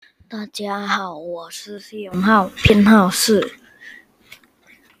大家好，我是谢永浩，编号是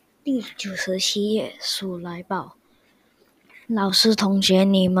第97页鼠来宝。老师同学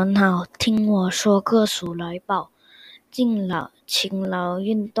你们好，听我说个鼠来宝。勤劳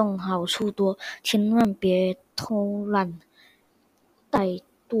运动好处多，千万别偷懒怠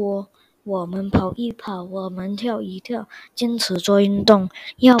惰。我们跑一跑，我们跳一跳，坚持做运动，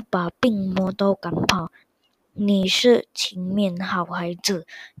要把病魔都赶跑。你是勤勉好孩子，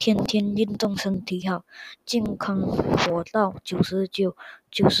天天运动身体好，健康活到99，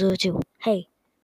嘿。